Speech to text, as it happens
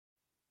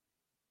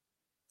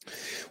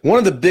One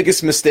of the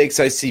biggest mistakes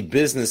I see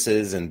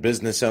businesses and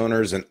business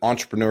owners and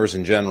entrepreneurs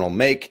in general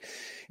make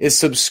is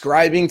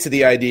subscribing to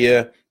the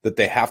idea that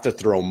they have to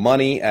throw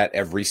money at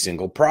every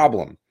single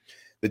problem.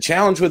 The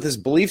challenge with this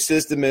belief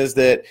system is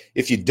that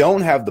if you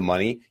don't have the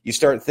money, you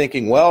start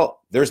thinking, well,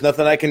 there's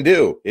nothing I can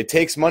do. It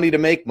takes money to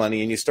make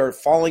money, and you start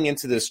falling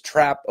into this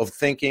trap of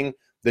thinking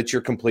that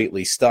you're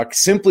completely stuck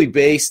simply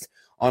based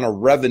on a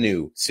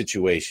revenue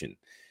situation.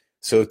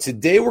 So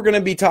today we're going to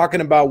be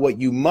talking about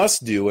what you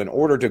must do in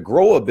order to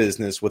grow a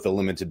business with a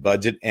limited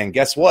budget. And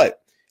guess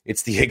what?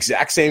 It's the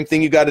exact same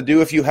thing you got to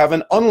do if you have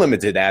an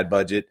unlimited ad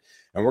budget.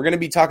 And we're going to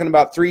be talking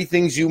about 3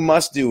 things you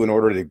must do in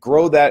order to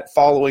grow that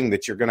following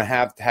that you're going to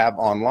have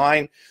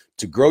online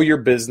to grow your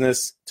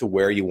business to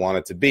where you want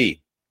it to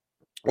be.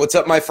 What's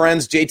up, my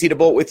friends? JT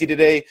DeBolt with you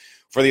today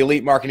for the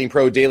Elite Marketing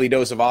Pro Daily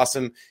Dose of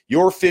Awesome,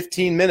 your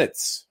 15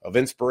 minutes of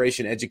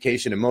inspiration,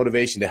 education, and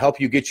motivation to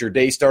help you get your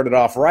day started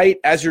off right.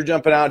 As you're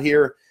jumping out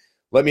here,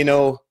 let me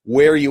know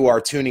where you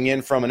are tuning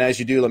in from. And as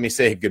you do, let me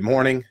say good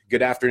morning,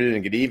 good afternoon,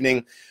 and good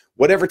evening.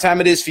 Whatever time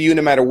it is for you,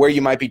 no matter where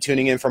you might be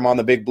tuning in from on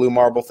the Big Blue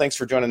Marble, thanks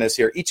for joining us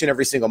here each and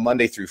every single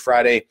Monday through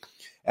Friday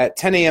at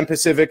 10 a.m.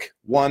 Pacific,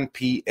 1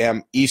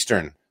 p.m.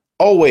 Eastern.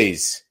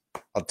 Always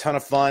a ton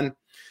of fun.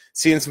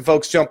 Seeing some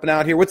folks jumping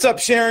out here. What's up,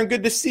 Sharon?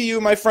 Good to see you,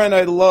 my friend.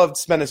 I loved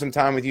spending some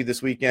time with you this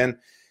weekend.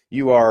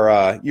 You're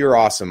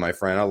awesome, my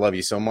friend. I love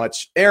you so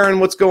much. Aaron,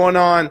 what's going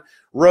on?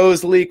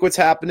 Rose Leak, what's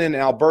happening in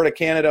Alberta,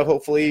 Canada?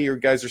 Hopefully you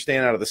guys are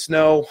staying out of the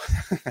snow.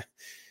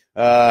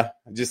 I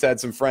just had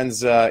some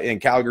friends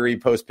in Calgary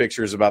post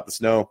pictures about the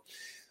snow.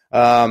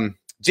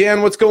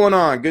 Jan, what's going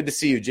on? Good to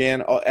see you,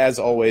 Jan. As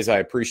always, I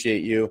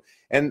appreciate you.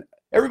 And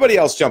everybody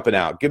else jumping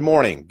out, good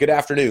morning, good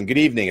afternoon, good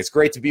evening. It's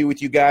great to be with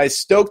you guys.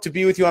 Stoked to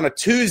be with you on a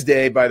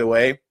Tuesday, by the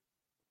way.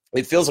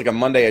 It feels like a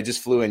Monday. I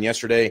just flew in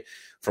yesterday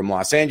from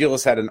Los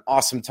Angeles, had an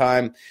awesome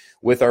time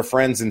with our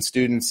friends and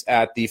students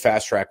at the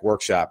Fast Track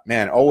Workshop.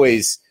 Man,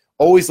 always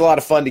a lot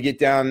of fun to get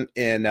down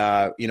and,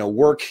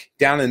 work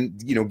down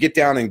and, get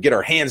down and get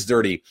our hands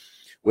dirty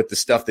with the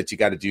stuff that you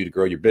got to do to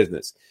grow your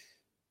business.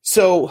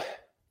 So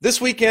this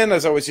weekend,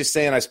 as I was just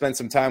saying, I spent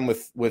some time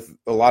with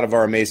a lot of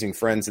our amazing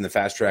friends in the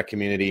Fast Track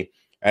community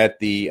at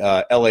the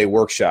LA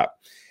workshop.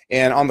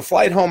 And on the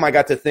flight home, I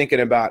got to thinking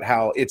about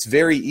how it's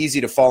very easy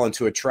to fall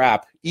into a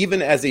trap,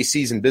 even as a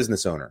seasoned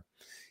business owner.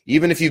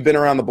 Even if you've been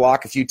around the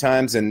block a few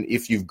times and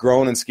if you've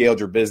grown and scaled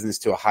your business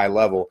to a high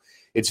level,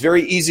 it's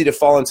very easy to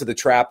fall into the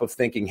trap of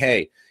thinking,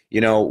 hey,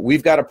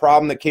 we've got a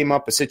problem that came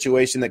up, a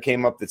situation that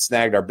came up that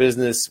snagged our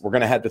business. We're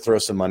going to have to throw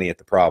some money at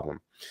the problem.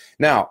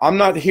 Now, I'm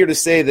not here to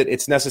say that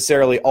it's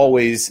necessarily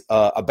always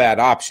a bad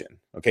option.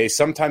 Okay,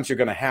 sometimes you're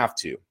going to have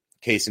to.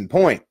 Case in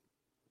point,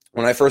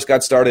 when I first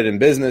got started in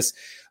business,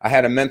 I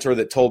had a mentor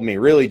that told me,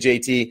 really,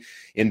 JT,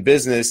 in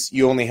business,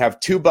 you only have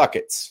 2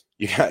 buckets.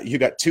 You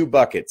got 2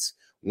 buckets.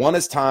 One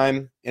is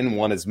time and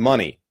one is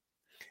money.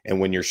 And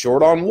when you're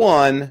short on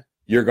one,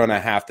 you're going to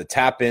have to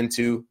tap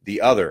into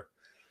the other.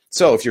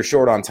 So if you're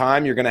short on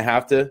time, you're going to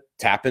have to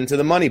tap into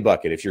the money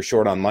bucket. If you're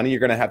short on money, you're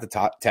going to have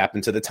to tap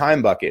into the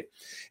time bucket.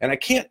 And I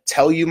can't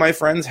tell you, my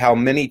friends, how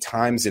many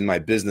times in my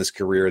business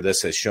career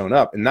this has shown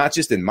up. And not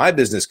just in my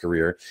business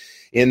career,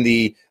 in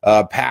the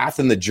path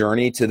and the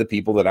journey to the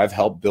people that I've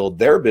helped build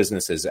their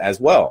businesses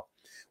as well.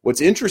 What's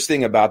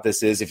interesting about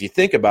this is, if you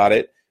think about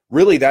it,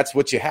 really that's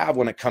what you have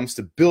when it comes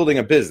to building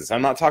a business.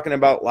 I'm not talking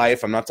about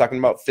life. I'm not talking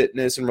about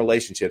fitness and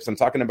relationships. I'm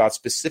talking about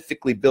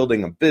specifically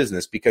building a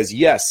business because,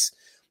 yes,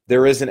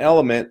 there is an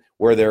element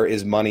where there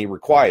is money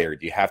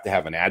required. You have to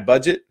have an ad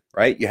budget,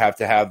 right? You have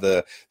to have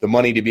the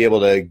money to be able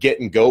to get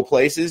and go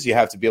places. You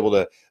have to be able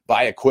to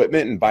buy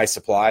equipment and buy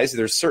supplies.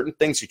 There's certain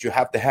things that you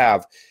have to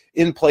have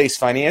in place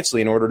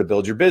financially in order to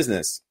build your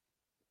business.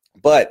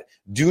 But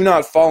do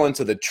not fall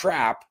into the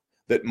trap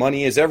that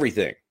money is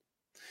everything.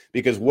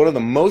 Because one of the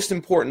most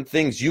important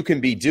things you can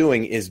be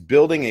doing is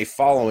building a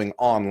following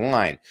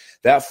online.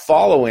 That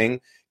following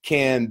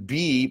can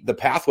be the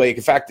pathway.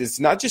 In fact, it's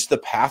not just the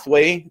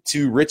pathway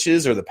to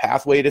riches or the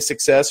pathway to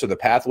success or the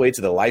pathway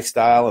to the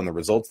lifestyle and the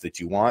results that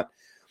you want.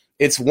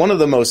 It's one of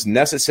the most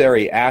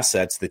necessary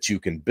assets that you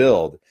can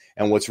build.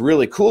 And what's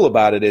really cool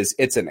about it is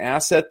it's an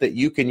asset that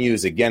you can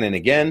use again and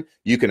again.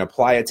 You can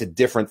apply it to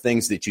different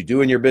things that you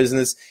do in your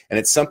business, and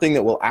it's something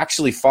that will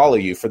actually follow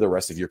you for the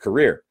rest of your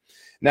career.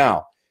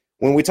 Now,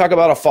 when we talk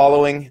about a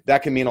following,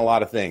 that can mean a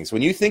lot of things.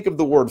 When you think of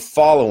the word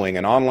following,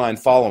 an online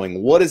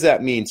following, what does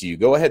that mean to you?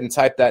 Go ahead and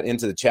type that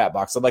into the chat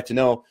box. I'd like to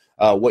know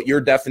what your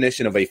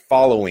definition of a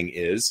following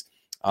is.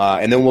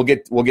 And then we'll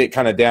get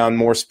kind of down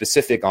more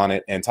specific on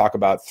it and talk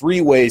about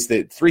 3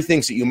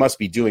 things that you must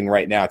be doing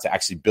right now to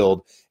actually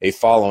build a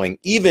following,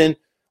 even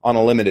on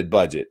a limited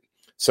budget.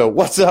 So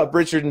what's up,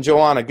 Richard and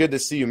Joanna? Good to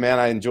see you, man.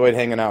 I enjoyed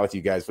hanging out with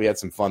you guys. We had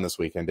some fun this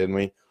weekend, didn't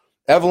we?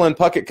 Evelyn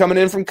Puckett coming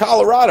in from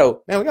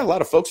Colorado. Man, we got a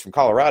lot of folks from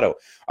Colorado.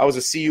 I was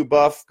a CU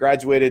buff,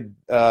 graduated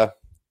a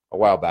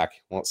while back.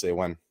 Won't say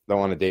when. Don't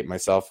want to date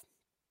myself.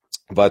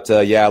 But,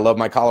 yeah, I love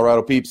my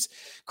Colorado peeps.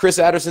 Chris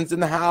Adderson's in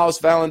the house.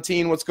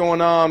 Valentine, what's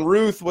going on?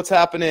 Ruth, what's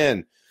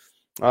happening?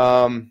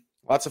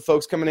 Lots of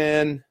folks coming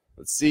in.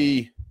 Let's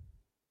see.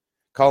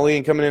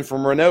 Colleen coming in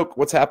from Roanoke.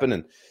 What's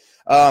happening?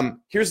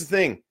 Here's the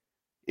thing.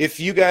 If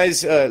you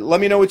guys, let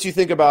me know what you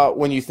think about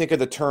when you think of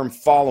the term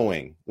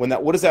following.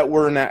 What does that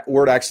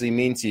word actually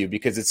mean to you?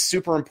 Because it's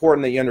super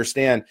important that you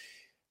understand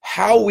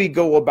how we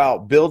go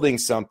about building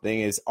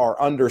something is our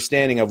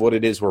understanding of what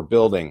it is we're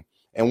building.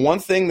 And one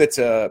thing that's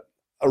a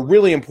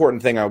really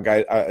important thing,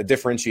 a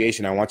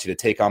differentiation I want you to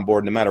take on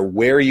board, no matter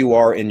where you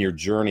are in your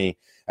journey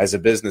as a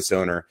business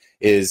owner,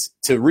 is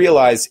to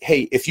realize,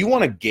 hey, if you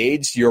want to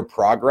gauge your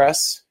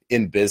progress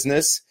in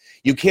business,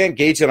 you can't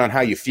gauge it on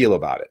how you feel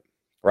about it,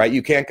 right?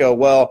 You can't go,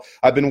 well,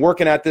 I've been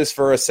working at this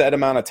for a set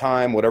amount of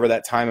time, whatever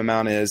that time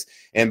amount is,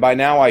 and by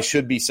now I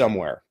should be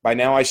somewhere. By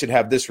now I should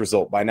have this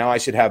result. By now I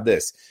should have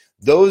this.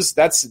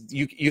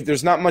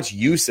 There's not much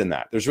use in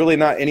that. There's really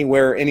not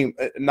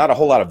not a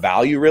whole lot of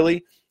value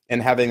really in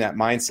having that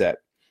mindset.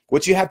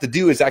 What you have to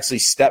do is actually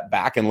step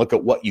back and look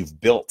at what you've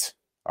built.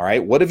 All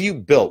right. What have you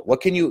built?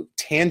 What can you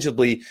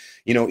tangibly,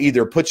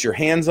 either put your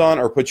hands on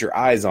or put your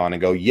eyes on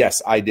and go,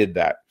 yes, I did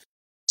that.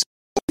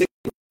 So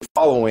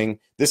following,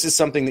 this is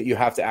something that you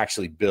have to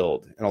actually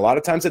build. And a lot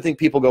of times I think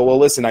people go, well,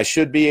 listen, I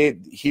should be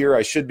here.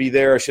 I should be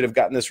there. I should have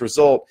gotten this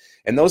result.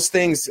 And those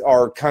things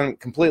are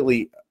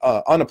completely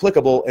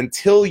unapplicable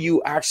until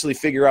you actually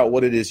figure out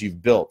what it is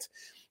you've built.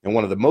 And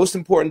one of the most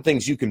important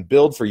things you can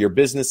build for your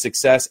business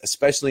success,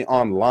 especially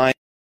online.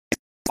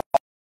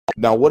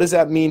 Now, what does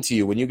that mean to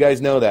you when you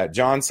guys know that?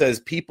 John says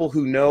people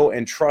who know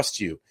and trust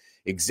you.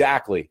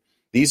 Exactly.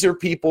 These are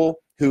people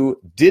who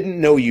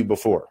didn't know you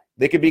before.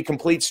 They could be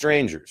complete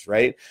strangers,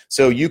 right?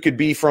 So you could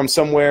be from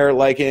somewhere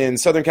like in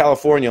Southern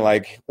California,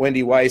 like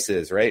Wendy Weiss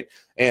is, right?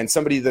 And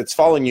somebody that's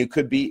following you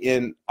could be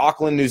in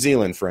Auckland, New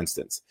Zealand, for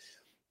instance.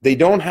 They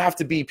don't have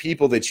to be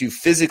people that you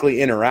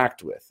physically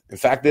interact with. In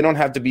fact, they don't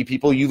have to be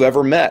people you've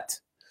ever met.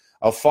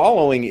 A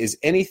following is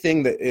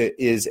anything that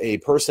is a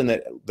person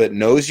that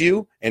knows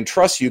you and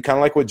trusts you, kind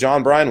of like what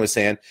John Bryan was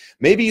saying.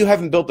 Maybe you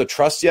haven't built the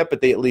trust yet, but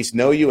they at least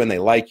know you and they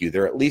like you.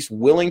 They're at least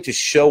willing to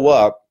show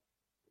up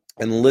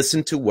and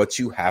listen to what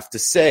you have to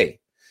say.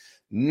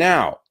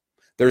 Now,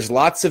 there's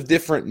lots of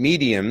different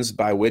mediums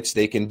by which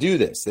they can do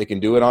this. They can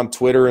do it on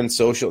Twitter and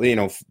social,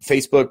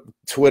 Facebook,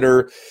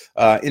 Twitter,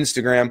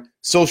 Instagram,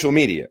 social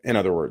media, in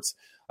other words.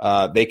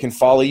 They can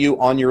follow you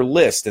on your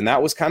list. And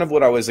that was kind of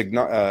what I was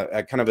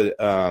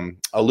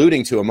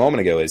alluding to a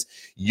moment ago is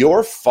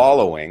your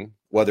following,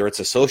 whether it's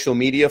a social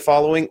media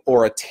following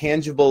or a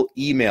tangible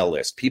email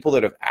list, people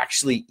that have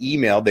actually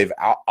emailed, they've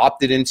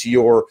opted into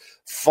your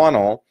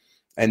funnel,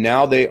 and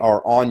now they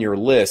are on your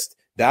list.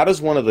 That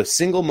is one of the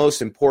single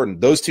most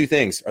important, those two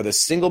things are the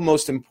single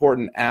most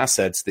important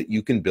assets that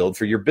you can build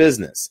for your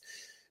business.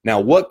 Now,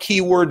 what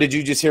keyword did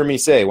you just hear me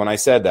say when I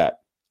said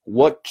that?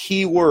 What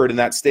key word in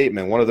that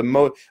statement?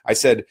 I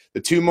said the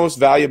two most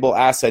valuable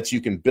assets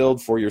you can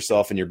build for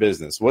yourself and your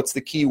business. What's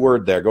the key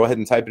word there? Go ahead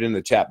and type it in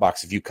the chat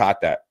box if you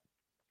caught that.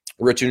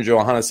 Richard and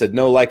Johanna said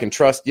know, like, and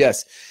trust.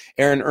 Yes.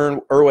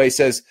 Aaron Irway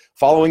says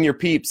following your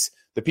peeps,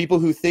 the people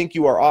who think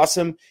you are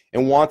awesome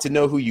and want to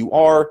know who you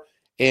are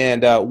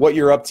and what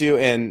you're up to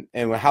and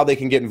how they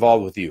can get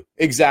involved with you.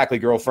 Exactly,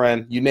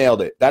 girlfriend. You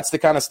nailed it. That's the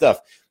kind of stuff.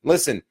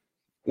 Listen,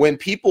 when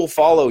people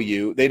follow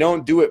you, they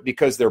don't do it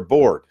because they're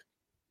bored,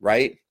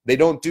 right? They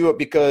don't do it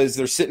because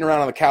they're sitting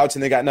around on the couch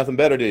and they got nothing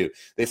better to do.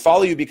 They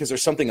follow you because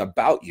there's something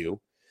about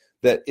you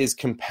that is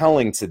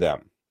compelling to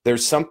them.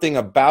 There's something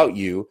about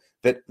you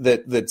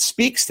that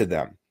speaks to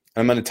them.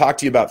 I'm going to talk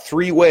to you about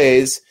 3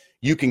 ways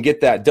you can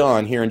get that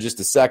done here in just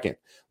a second.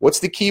 What's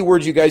the key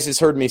word you guys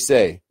just heard me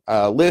say?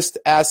 List,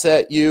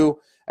 asset,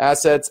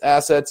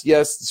 assets.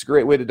 Yes, it's a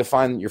great way to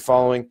define your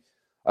following.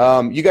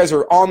 You guys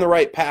are on the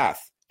right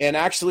path. And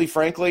actually,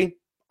 frankly,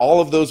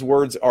 all of those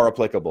words are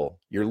applicable.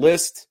 Your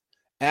list,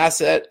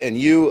 asset, and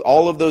you,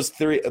 all of those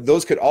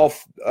those could all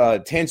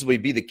tangibly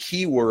be the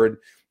key word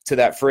to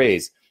that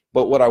phrase.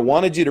 But what I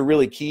wanted you to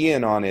really key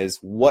in on is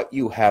what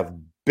you have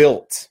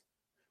built.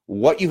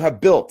 What you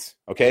have built,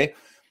 okay?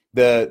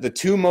 The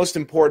 2 most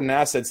important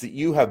assets that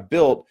you have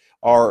built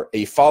are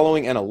a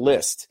following and a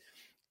list.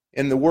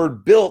 And the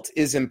word built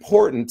is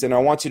important, and I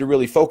want you to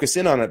really focus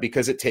in on it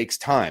because it takes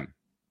time.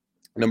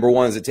 Number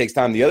 1 is it takes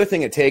time. The other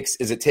thing it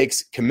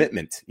takes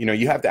commitment.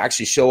 You have to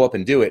actually show up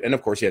and do it. And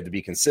of course, you have to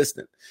be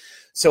consistent.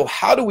 So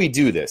how do we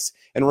do this?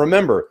 And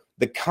remember,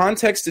 the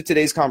context of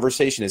today's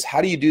conversation is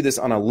how do you do this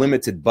on a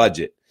limited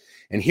budget?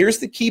 And here's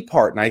the key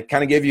part, and I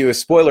kind of gave you a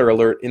spoiler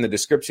alert in the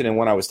description and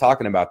when I was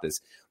talking about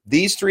this.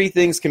 These 3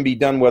 things can be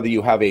done whether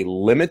you have a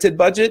limited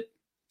budget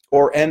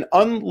or an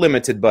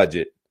unlimited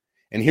budget.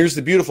 And here's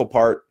the beautiful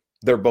part,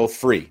 they're both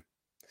free.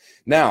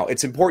 Now,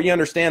 it's important you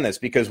understand this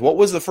because what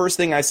was the first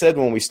thing I said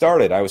when we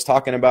started? I was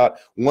talking about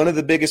one of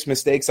the biggest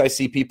mistakes I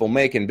see people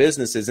make in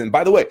businesses. And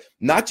by the way,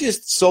 not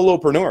just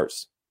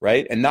solopreneurs,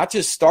 right? And not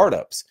just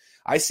startups.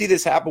 I see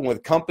this happen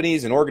with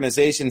companies and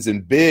organizations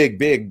and big,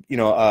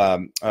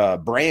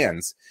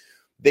 brands.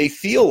 They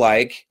feel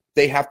like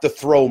they have to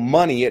throw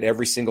money at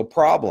every single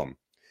problem.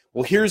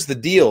 Well, here's the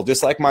deal.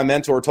 Just like my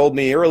mentor told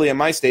me early in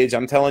my stage,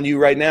 I'm telling you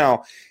right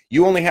now,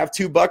 you only have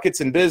two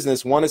buckets in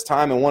business. One is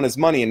time and one is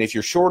money. And if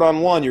you're short on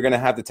one, you're going to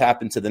have to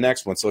tap into the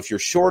next one. So if you're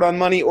short on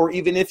money, or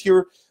even if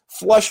you're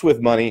flush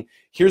with money,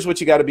 here's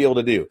what you got to be able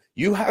to do.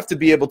 You have to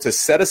be able to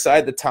set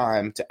aside the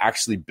time to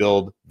actually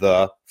build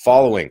the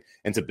following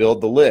and to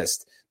build the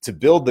list, to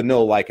build the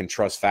know, like, and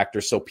trust factor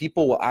so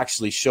people will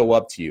actually show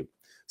up to you.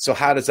 So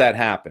how does that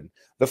happen?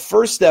 The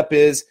first step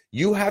is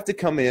you have to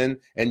come in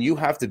and you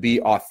have to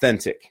be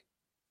authentic.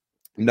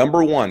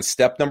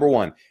 Step number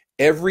one,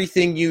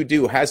 everything you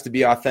do has to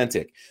be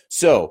authentic.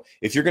 So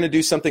if you're going to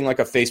do something like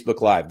a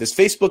Facebook Live, does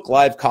Facebook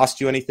Live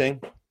cost you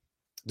anything?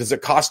 Does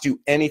it cost you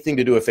anything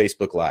to do a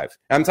Facebook Live?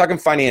 I'm talking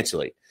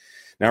financially.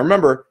 Now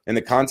remember, in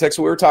the context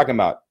we were talking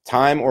about,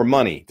 time or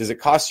money, does it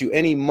cost you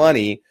any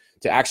money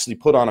to actually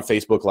put on a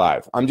Facebook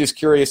Live? I'm just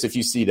curious if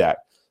you see that.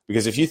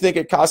 Because if you think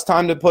it costs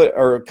time to put,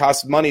 or it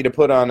costs money to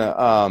put on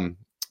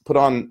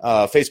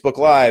Facebook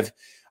Live,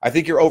 I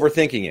think you're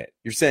overthinking it.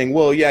 You're saying,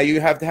 well, yeah, you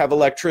have to have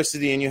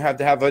electricity and you have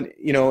to have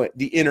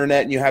the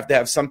internet and you have to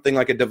have something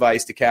like a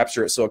device to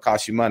capture it, so it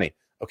costs you money.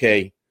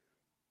 Okay,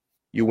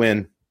 you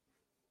win.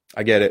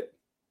 I get it.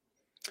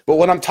 But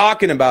what I'm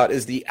talking about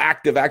is the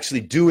act of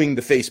actually doing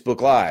the Facebook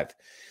Live.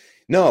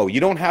 No,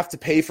 you don't have to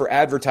pay for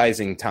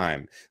advertising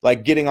time,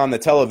 like getting on the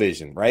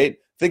television, right?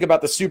 Think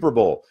about the Super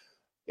Bowl.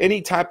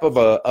 Any type of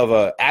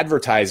a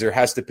advertiser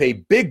has to pay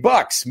big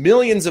bucks,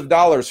 millions of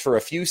dollars for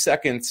a few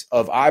seconds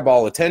of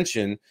eyeball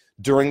attention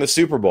during the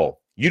Super Bowl.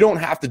 You don't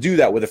have to do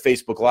that with a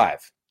Facebook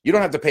Live. You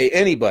don't have to pay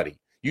anybody.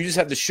 You just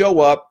have to show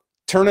up,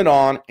 turn it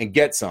on, and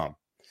get some.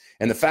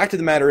 And the fact of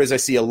the matter is, I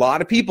see a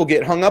lot of people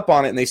get hung up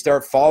on it and they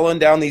start falling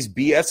down these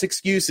BS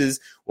excuses.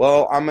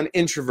 Well, I'm an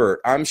introvert.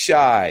 I'm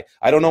shy.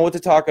 I don't know what to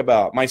talk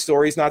about. My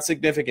story's not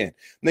significant.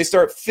 And they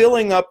start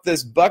filling up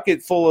this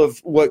bucket full of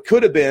what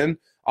could have been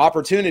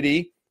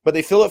opportunity, but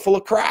they fill it full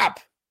of crap.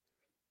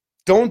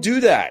 Don't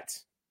do that.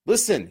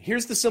 Listen,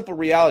 here's the simple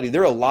reality.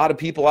 There are a lot of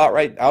people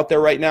out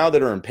there right now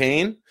that are in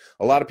pain,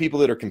 a lot of people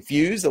that are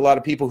confused, a lot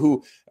of people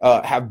who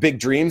have big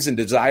dreams and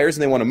desires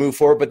and they want to move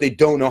forward, but they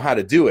don't know how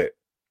to do it.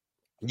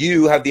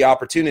 You have the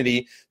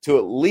opportunity to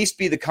at least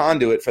be the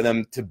conduit for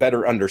them to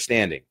better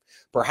understanding.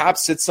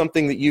 Perhaps it's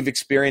something that you've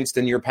experienced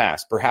in your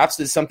past. Perhaps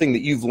it's something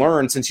that you've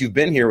learned since you've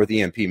been here with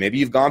EMP. Maybe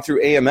you've gone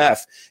through AMF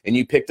and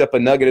you picked up a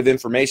nugget of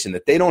information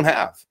that they don't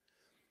have.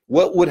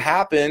 What would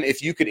happen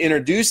if you could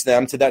introduce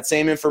them to that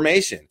same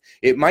information?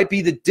 It might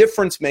be the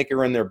difference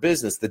maker in their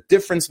business, the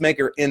difference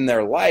maker in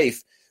their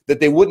life that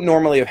they wouldn't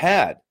normally have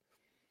had.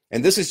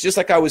 And this is just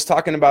like I was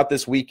talking about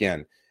this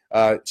weekend.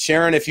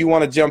 Sharon, if you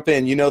want to jump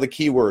in, you know the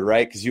keyword,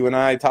 right? Because you and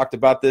I talked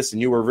about this,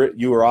 and you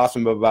were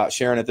awesome about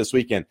sharing it this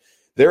weekend.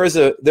 There is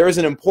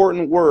an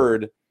important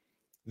word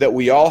that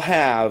we all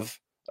have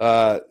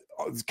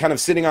kind of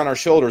sitting on our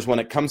shoulders when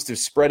it comes to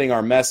spreading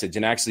our message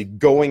and actually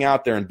going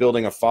out there and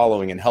building a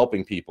following and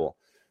helping people.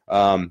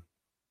 And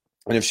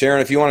if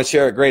Sharon, if you want to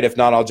share it, great. If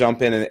not, I'll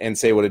jump in and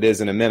say what it is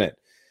in a minute.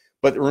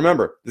 But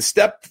remember,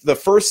 the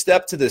first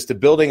step to this, to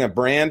building a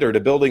brand or to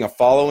building a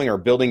following or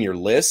building your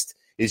list,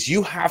 is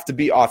you have to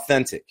be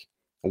authentic.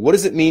 What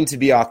does it mean to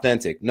be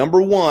authentic? Number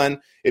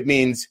one, it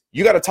means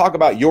you got to talk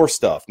about your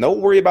stuff.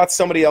 Don't worry about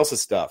somebody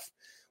else's stuff.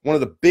 One of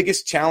the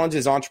biggest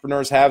challenges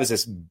entrepreneurs have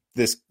is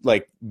this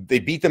like they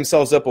beat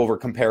themselves up over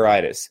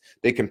comparitis.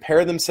 They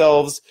compare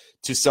themselves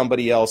to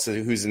somebody else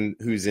who's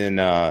in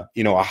a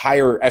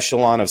higher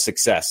echelon of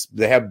success.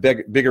 They have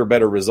bigger,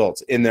 better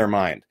results in their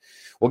mind.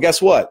 Well,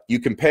 guess what? You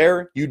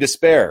compare, you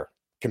despair.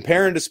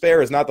 Compare and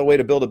despair is not the way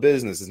to build a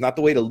business. It's not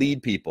the way to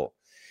lead people.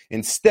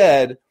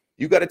 Instead,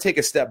 you've got to take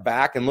a step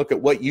back and look at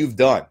what you've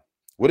done.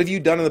 What have you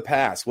done in the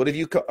past? What have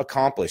you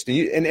accomplished?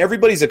 And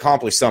everybody's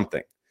accomplished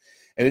something.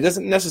 And it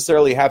doesn't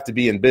necessarily have to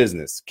be in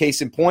business. Case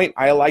in point,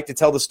 I like to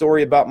tell the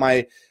story about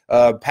my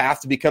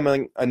path to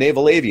becoming a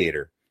naval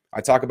aviator.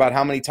 I talk about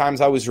how many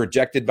times I was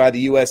rejected by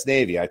the U.S.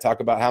 Navy. I talk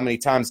about how many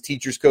times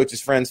teachers,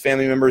 coaches, friends,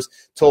 family members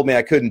told me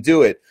I couldn't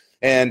do it.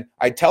 And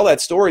I tell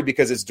that story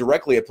because it's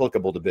directly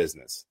applicable to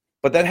business.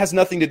 But that has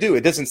nothing to do.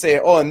 It doesn't say,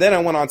 oh, and then I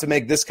went on to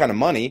make this kind of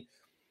money.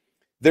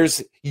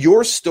 There's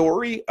your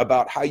story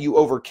about how you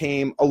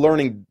overcame a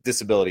learning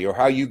disability or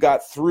how you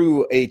got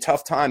through a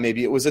tough time.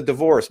 Maybe it was a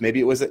divorce. Maybe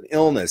it was an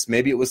illness.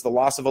 Maybe it was the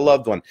loss of a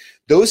loved one.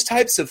 Those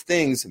types of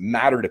things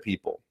matter to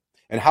people.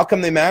 And how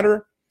come they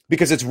matter?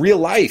 Because it's real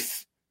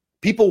life.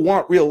 People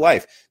want real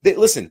life.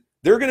 Listen,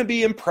 they're going to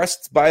be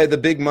impressed by the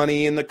big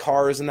money and the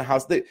cars and the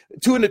house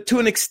to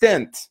an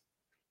extent.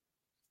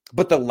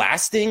 But the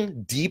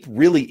lasting, deep,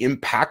 really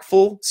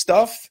impactful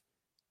stuff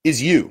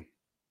is you.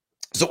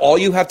 So all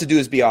you have to do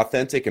is be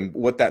authentic, and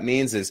what that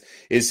means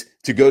is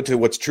to go to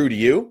what's true to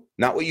you,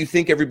 not what you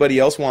think everybody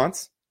else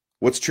wants,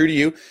 what's true to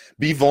you,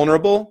 be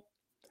vulnerable,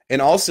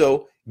 and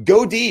also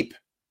go deep,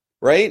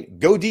 right?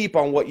 Go deep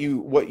on what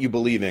you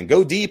believe in.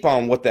 Go deep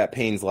on what that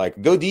pain's like.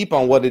 Go deep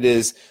on what it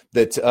is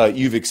that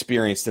you've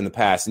experienced in the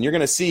past, and you're going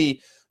to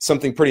see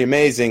something pretty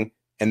amazing.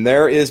 And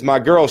there is my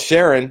girl,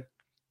 Sharon.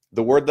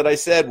 The word that I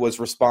said was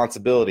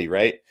responsibility,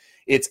 right?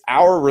 It's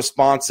our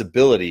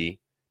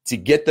responsibility to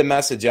get the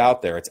message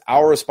out there. It's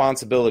our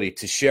responsibility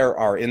to share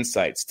our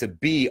insights, to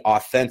be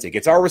authentic.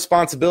 It's our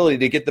responsibility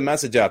to get the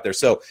message out there.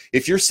 So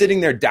if you're sitting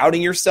there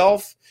doubting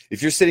yourself,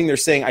 if you're sitting there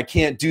saying, I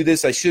can't do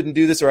this, I shouldn't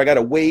do this, or I got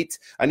to wait,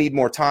 I need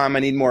more time, I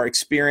need more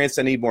experience,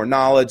 I need more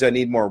knowledge, I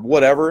need more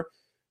whatever,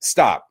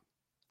 stop.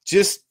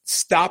 Just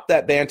stop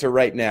that banter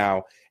right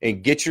now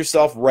and get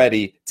yourself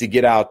ready to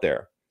get out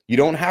there. You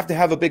don't have to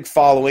have a big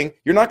following.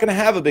 You're not going to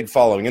have a big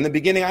following. In the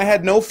beginning, I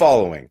had no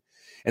following.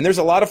 And there's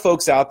a lot of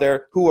folks out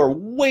there who are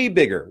way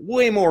bigger,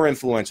 way more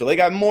influential. They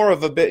got more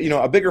of a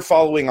bigger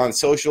following on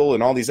social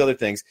and all these other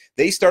things.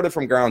 They started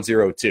from ground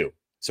zero too.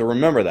 So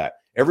remember that.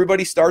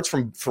 Everybody starts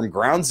from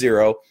ground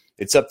zero.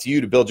 It's up to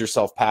you to build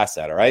yourself past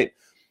that, all right?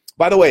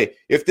 By the way,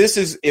 if this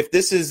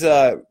is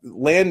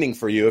landing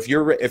for you,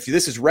 if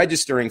this is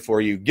registering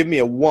for you, give me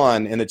a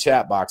 1 in the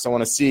chat box. I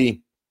want to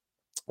see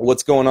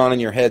what's going on in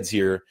your heads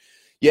here.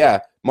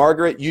 Yeah,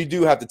 Margaret, you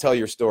do have to tell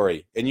your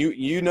story, and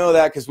you know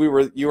that because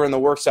you were in the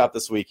workshop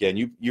this weekend.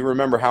 You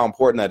remember how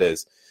important that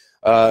is.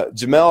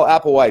 Jamel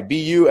Applewhite,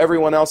 BU,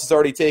 everyone else is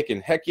already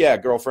taken. Heck yeah,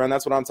 girlfriend,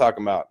 that's what I'm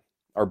talking about.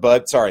 Or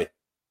bud, sorry,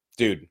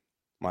 dude,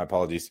 my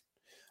apologies.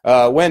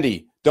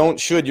 Wendy, don't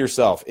should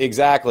yourself.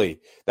 Exactly.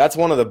 That's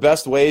one of the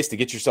best ways to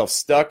get yourself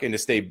stuck and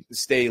to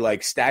stay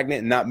like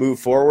stagnant and not move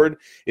forward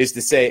is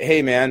to say,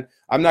 hey man,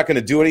 I'm not going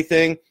to do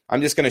anything.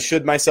 I'm just going to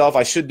should myself.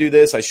 I should do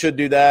this. I should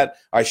do that.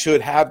 I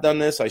should have done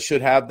this. I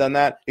should have done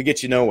that. It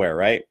gets you nowhere,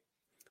 right?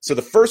 So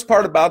the first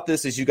part about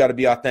this is you got to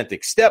be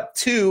authentic. Step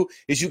 2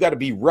 is you got to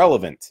be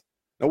relevant.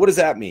 Now, what does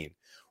that mean?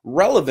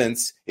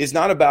 Relevance is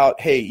not about,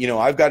 hey,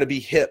 I've got to be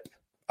hip.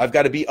 I've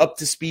got to be up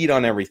to speed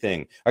on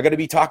everything. I've got to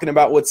be talking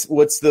about what's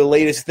the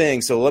latest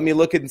thing. So let me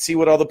look and see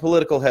what all the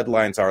political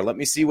headlines are. Let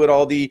me see what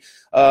all the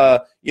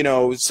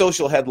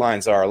social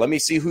headlines are. Let me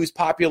see who's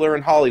popular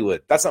in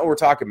Hollywood. That's not what we're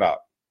talking about.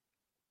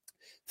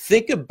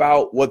 Think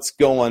about what's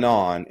going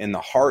on in the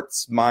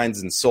hearts,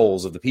 minds, and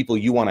souls of the people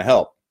you want to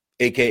help,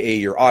 aka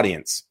your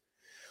audience.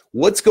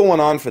 What's going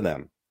on for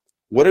them?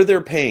 What are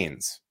their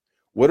pains?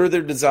 What are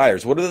their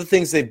desires? What are the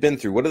things they've been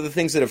through? What are the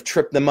things that have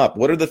tripped them up?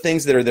 What are the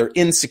things that are their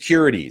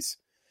insecurities?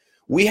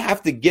 We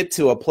have to get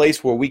to a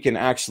place where we can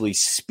actually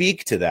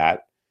speak to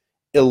that,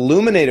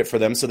 illuminate it for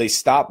them so they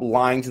stop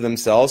lying to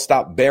themselves,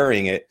 stop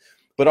burying it,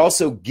 but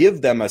also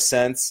give them a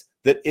sense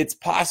that it's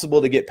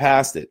possible to get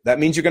past it. That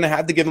means you're going to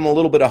have to give them a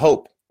little bit of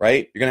hope,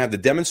 right? You're going to have to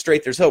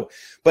demonstrate there's hope.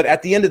 But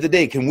at the end of the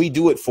day, can we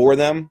do it for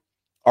them?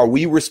 Are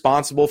we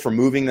responsible for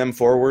moving them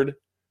forward?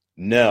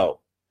 No.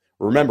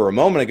 Remember, a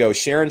moment ago,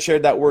 Sharon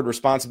shared that word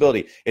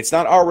responsibility. It's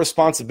not our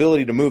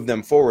responsibility to move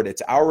them forward.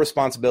 It's our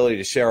responsibility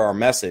to share our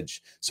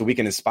message so we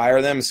can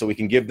inspire them, so we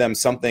can give them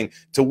something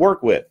to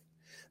work with.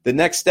 The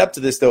next step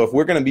to this, though, if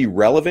we're going to be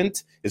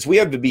relevant, is we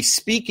have to be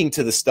speaking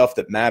to the stuff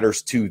that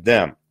matters to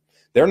them.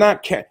 They're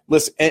not,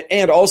 listen,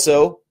 and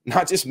also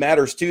not just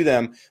matters to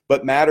them,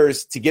 but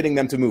matters to getting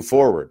them to move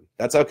forward.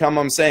 That's how come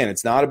I'm saying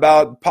it's not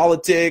about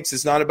politics.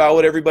 It's not about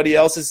what everybody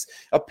else's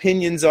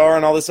opinions are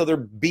and all this other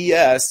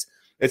BS.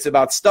 It's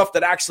about stuff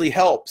that actually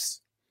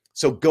helps.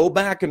 So go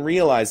back and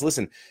realize,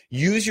 listen,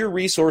 use your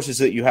resources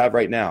that you have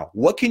right now.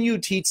 What can you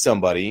teach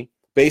somebody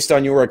based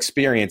on your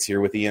experience here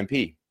with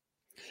EMP?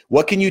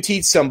 What can you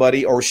teach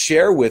somebody or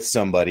share with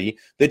somebody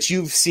that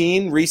you've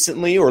seen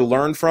recently or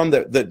learned from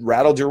that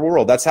rattled your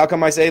world? That's how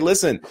come I say,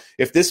 listen,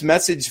 if this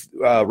message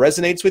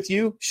resonates with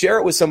you, share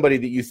it with somebody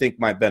that you think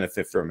might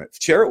benefit from it.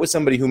 Share it with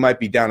somebody who might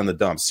be down in the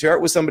dumps. Share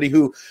it with somebody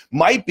who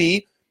might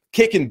be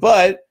kicking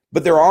butt,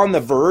 but they're on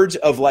the verge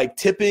of like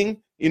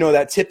tipping,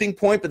 that tipping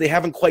point, but they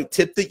haven't quite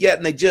tipped it yet,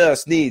 and they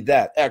just need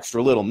that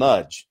extra little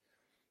nudge.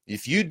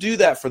 If you do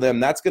that for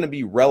them, that's going to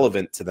be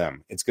relevant to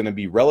them. It's going to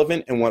be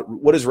relevant, and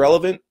what is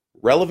relevant?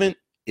 Relevant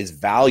is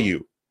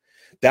value.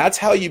 That's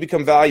how you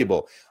become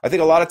valuable. I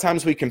think a lot of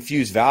times we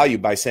confuse value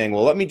by saying,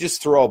 well, let me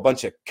just throw a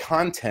bunch of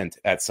content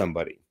at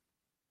somebody.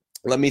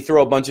 Let me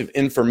throw a bunch of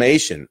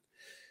information.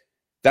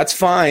 That's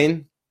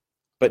fine,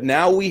 but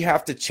now we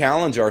have to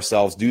challenge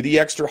ourselves, do the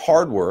extra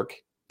hard work,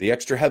 the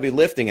extra heavy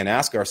lifting, and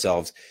ask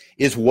ourselves,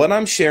 is what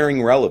I'm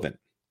sharing relevant?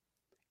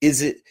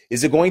 Is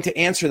it going to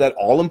answer that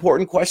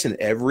all-important question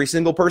every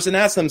single person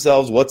asks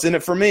themselves, what's in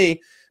it for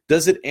me?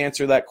 Does it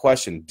answer that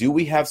question? Do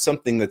we have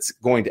something that's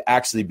going to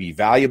actually be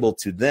valuable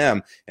to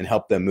them and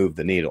help them move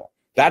the needle?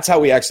 That's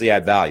how we actually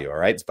add value, all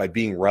right? It's by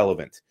being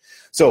relevant.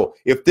 So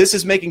if this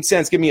is making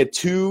sense, give me a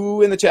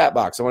 2 in the chat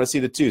box. I want to see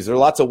the 2s. There are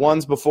lots of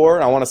 1s before,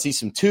 and I want to see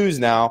some 2s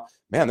now.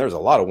 Man, there's a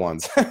lot of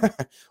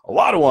 1s. A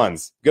lot of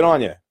 1s. Good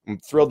on you. I'm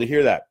thrilled to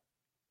hear that.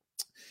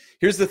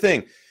 Here's the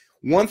thing.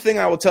 One thing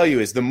I will tell you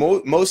is the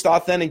most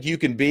authentic you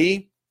can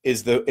be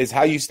is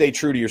how you stay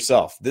true to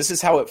yourself. This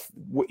is how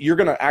you're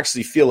going to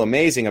actually feel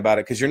amazing about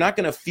it, because you're not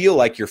going to feel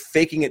like you're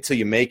faking it till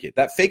you make it.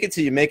 That fake it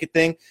till you make it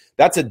thing,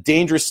 that's a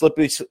dangerous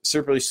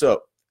slippery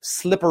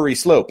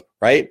slope,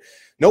 right?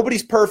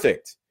 Nobody's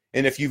perfect.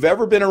 And if you've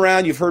ever been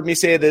around, you've heard me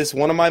say this,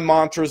 one of my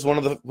mantras, one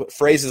of the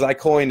phrases I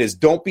coined is,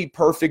 don't be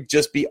perfect,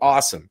 just be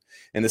awesome.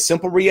 And the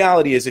simple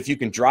reality is if you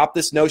can drop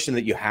this notion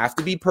that you have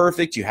to be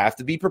perfect, you have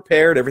to be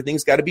prepared,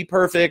 everything's got to be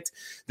perfect,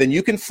 then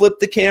you can flip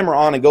the camera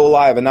on and go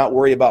live and not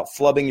worry about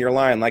flubbing your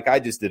line like I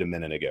just did a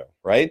minute ago,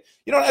 right?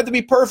 You don't have to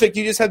be perfect.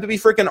 You just have to be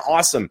freaking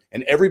awesome.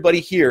 And everybody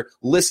here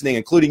listening,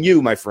 including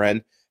you, my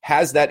friend,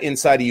 has that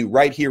inside of you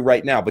right here,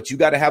 right now. But you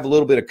got to have a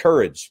little bit of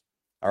courage,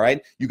 all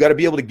right? You got to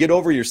be able to get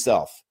over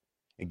yourself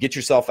and get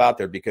yourself out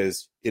there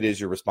because it is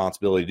your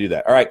responsibility to do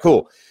that. All right,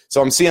 cool.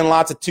 So I'm seeing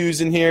lots of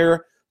twos in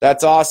here.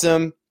 That's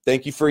awesome.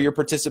 Thank you for your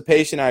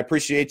participation. I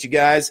appreciate you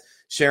guys.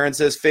 Sharon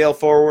says, fail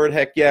forward.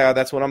 Heck yeah,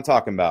 that's what I'm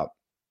talking about.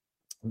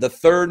 The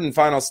third and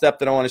final step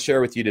that I want to share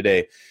with you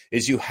today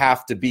is you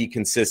have to be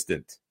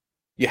consistent.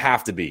 You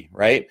have to be,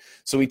 right?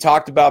 So we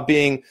talked about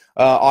being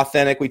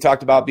authentic. We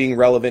talked about being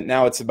relevant.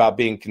 Now it's about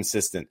being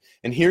consistent.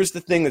 And here's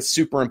the thing that's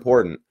super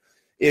important.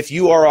 If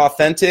you are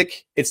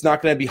authentic, it's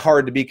not going to be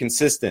hard to be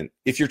consistent.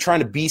 If you're trying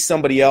to be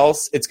somebody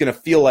else, it's going to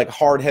feel like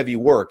hard, heavy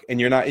work,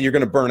 and you're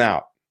going to burn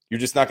out. You're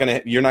not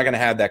going to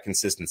have that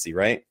consistency,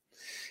 right?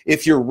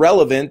 If you're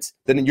relevant,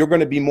 then you're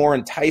going to be more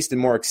enticed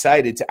and more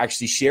excited to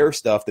actually share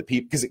stuff that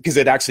people, because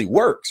it actually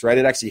works, right?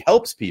 It actually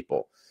helps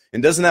people.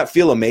 And doesn't that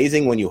feel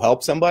amazing when you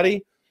help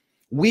somebody?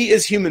 We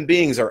as human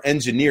beings are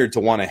engineered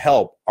to want to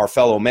help our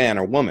fellow man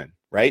or woman,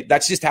 right?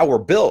 That's just how we're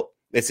built.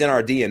 It's in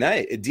our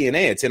DNA.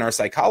 It's in our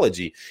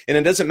psychology. And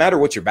it doesn't matter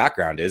what your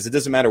background is. It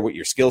doesn't matter what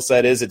your skill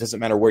set is. It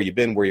doesn't matter where you've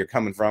been, where you're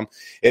coming from.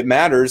 It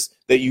matters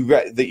that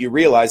you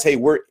realize, hey,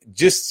 we're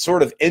just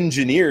sort of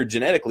engineered,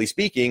 genetically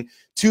speaking,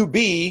 to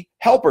be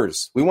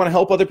helpers. We want to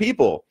help other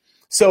people.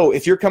 So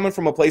if you're coming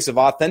from a place of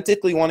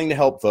authentically wanting to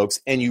help folks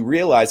and you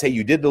realize, hey,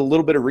 you did a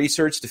little bit of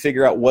research to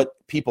figure out what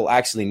people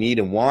actually need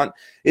and want,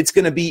 it's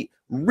going to be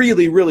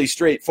really, really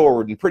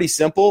straightforward and pretty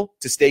simple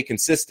to stay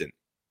consistent.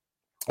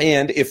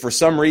 And if for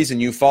some reason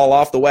you fall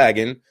off the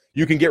wagon,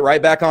 you can get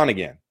right back on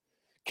again.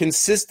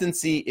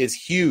 Consistency is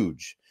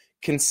huge.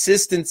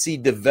 Consistency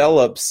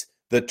develops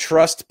the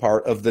trust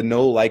part of the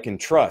know, like, and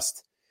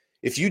trust.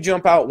 If you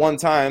jump out one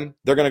time,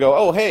 they're going to go,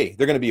 oh, hey,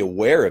 they're going to be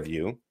aware of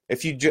you.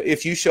 If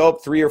you show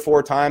up 3 or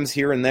 4 times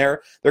here and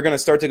there, they're going to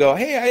start to go,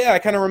 hey, I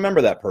kind of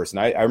remember that person.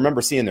 I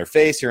remember seeing their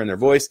face, hearing their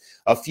voice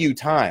a few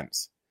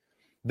times.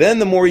 Then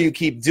the more you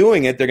keep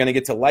doing it, they're going to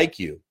get to like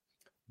you.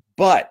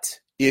 But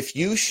if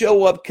you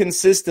show up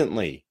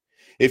consistently,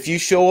 if you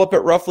show up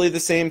at roughly the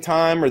same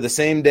time or the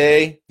same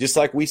day, just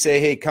like we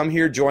say, hey, come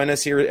here, join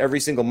us here every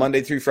single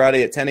Monday through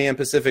Friday at 10 a.m.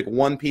 Pacific,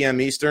 1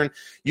 p.m. Eastern,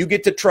 you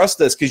get to trust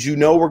us because you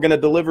know we're going to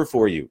deliver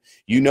for you.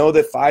 You know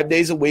that 5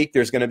 days a week,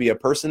 there's going to be a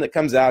person that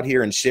comes out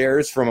here and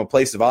shares from a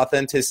place of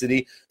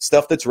authenticity,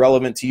 stuff that's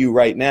relevant to you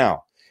right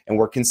now. And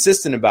we're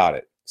consistent about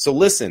it. So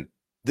listen.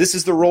 This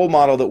is the role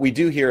model that we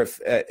do here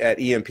at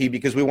EMP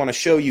because we want to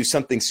show you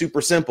something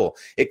super simple.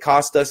 It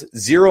cost us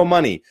 0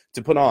 money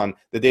to put on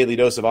the Daily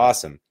Dose of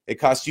Awesome. It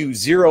costs you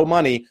 0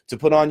 money to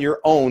put on your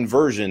own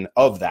version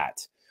of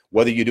that.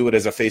 Whether you do it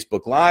as a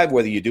Facebook Live,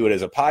 whether you do it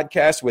as a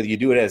podcast, whether you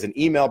do it as an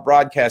email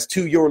broadcast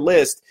to your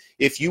list,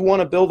 if you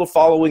want to build a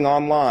following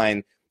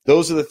online,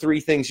 those are the 3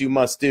 things you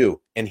must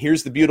do. And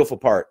here's the beautiful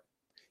part.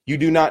 You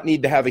do not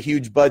need to have a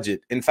huge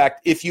budget. In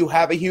fact, if you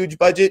have a huge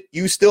budget,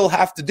 you still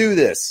have to do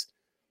this.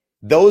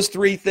 Those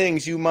 3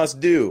 things you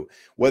must do,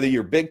 whether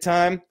you're big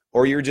time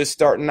or you're just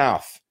starting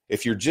off.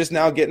 If you're just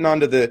now getting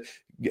onto the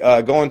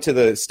going to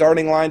the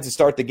starting line to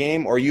start the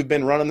game, or you've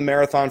been running the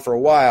marathon for a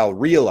while,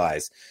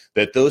 realize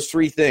that those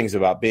 3 things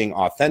about being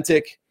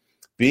authentic,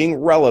 being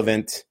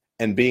relevant,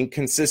 and being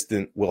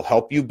consistent will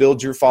help you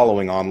build your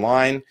following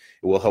online.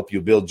 It will help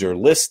you build your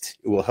list.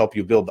 It will help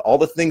you build all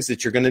the things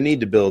that you're going to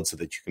need to build so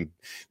that you can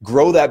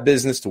grow that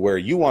business to where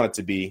you want it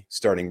to be,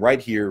 starting right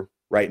here,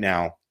 right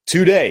now,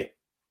 today.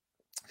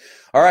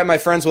 All right, my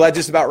friends, well, that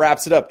just about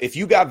wraps it up. If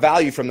you got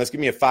value from this, give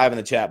me a 5 in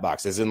the chat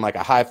box, as in like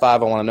a high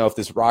 5. I want to know if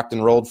this rocked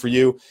and rolled for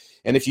you.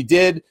 And if you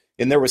did,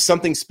 and there was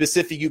something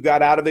specific you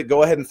got out of it,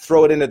 go ahead and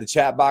throw it into the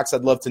chat box.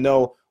 I'd love to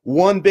know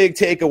one big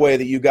takeaway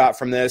that you got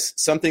from this,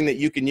 something that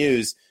you can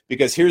use,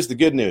 because here's the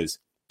good news.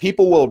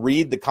 People will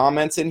read the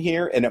comments in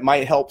here, and it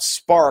might help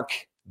spark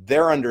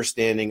their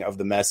understanding of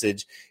the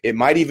message. It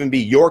might even be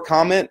your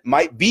comment,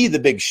 might be the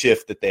big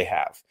shift that they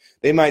have.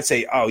 They might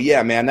say, oh,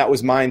 yeah, man, that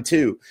was mine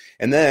too.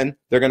 And then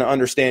they're going to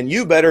understand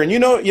you better. And you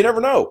never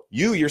know.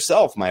 You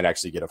yourself might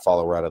actually get a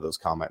follower out of those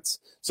comments.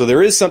 So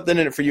there is something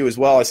in it for you as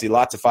well. I see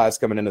lots of 5s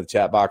coming into the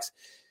chat box.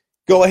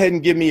 Go ahead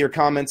and give me your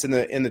comments in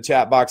the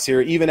chat box here,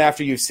 even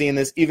after you've seen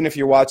this, even if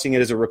you're watching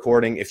it as a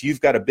recording. If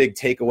you've got a big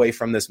takeaway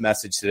from this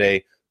message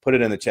today, put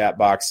it in the chat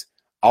box.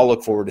 I'll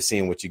look forward to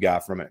seeing what you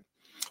got from it.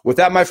 With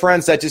that, my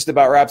friends, that just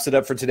about wraps it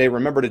up for today.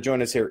 Remember to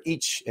join us here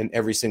each and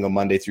every single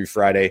Monday through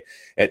Friday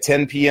at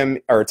 10 p.m.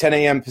 or 10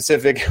 a.m.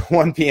 Pacific,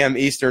 1 p.m.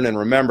 Eastern. And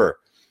remember,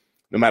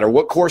 no matter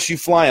what course you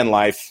fly in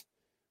life,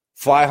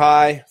 fly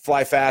high,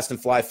 fly fast,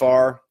 and fly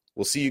far.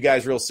 We'll see you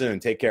guys real soon.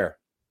 Take care.